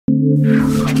আমরা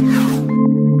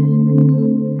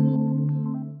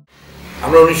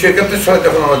 1971 সালে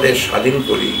যখন আমরা দেশ স্বাধীন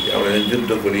করি, আমরা যুদ্ধ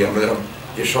করি, আমরা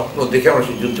যে স্বপ্ন দেখে আমরা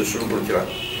সেই যুদ্ধ শুরু করেছিলাম,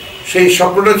 সেই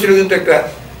স্বপ্নটা ছিল কিন্তু একটা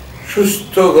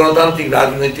সুস্থ গণতান্ত্রিক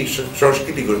রাজনৈতিক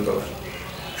সংস্কৃতি গড়ে তোলা।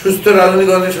 সুস্থ রাজনৈতিক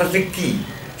গণতান্ত্রিক সংস্কৃতি কি?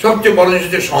 সবচেয়ে বড় জিনিস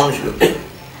হচ্ছে সহনশীলতা।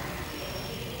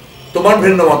 তোমার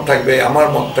ভিন্ন মত থাকবে, আমার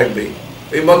মত থাকবে,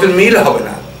 ওই মতের মিল হবে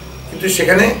না, কিন্তু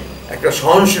সেখানে একটা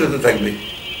সহনশীলতা থাকবে,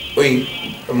 ওই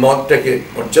মতটাকে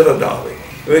মর্যাদা দেওয়া হবে।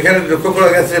 এখানে লক্ষ্য করা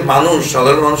গেছে মানুষ,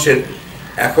 সাধারণ মানুষের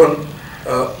এখন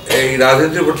এই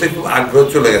রাজনীতির প্রতি খুব আগ্রহ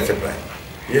চলে গেছে প্রায়।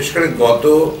 বিশেষ করে গত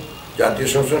জাতীয়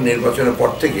সংসদ নির্বাচনের পর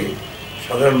থেকে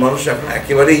সাধারণ মানুষ এখন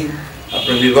একেবারেই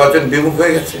আপনার নির্বাচন বিমুখ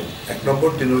হয়ে গেছে। 1 নম্বর,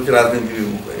 3 নম্বর রাজনীতি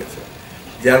বিমুখ হয়ে গেছে,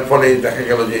 যার ফলে দেখা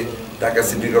গেল যে ঢাকা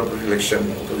সিটি কর্পোরেশন ইলেকশন,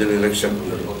 উপজেলা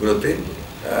ইলেকশনগুলোতে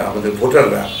আমাদের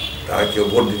ভোটাররা তারা কেউ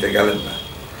ভোট দিতে গেলেন না।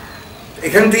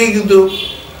 এখান থেকেই কিন্তু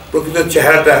প্রকৃত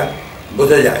চেহারাটা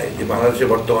বোঝা যায় যে বাংলাদেশের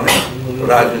বর্তমানে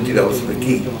রাজনীতির অবস্থা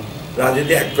কী।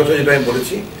 রাজনীতি এক কথা যেটা আমি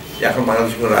বলেছি যে এখন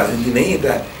বাংলাদেশের কোনো রাজনীতি নেই,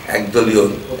 এটা একদলীয়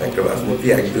একটা রাজনীতি,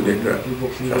 একদলীয় একটা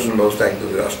শাসন ব্যবস্থা,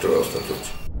 একদলীয় রাষ্ট্র ব্যবস্থা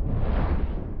চলছে।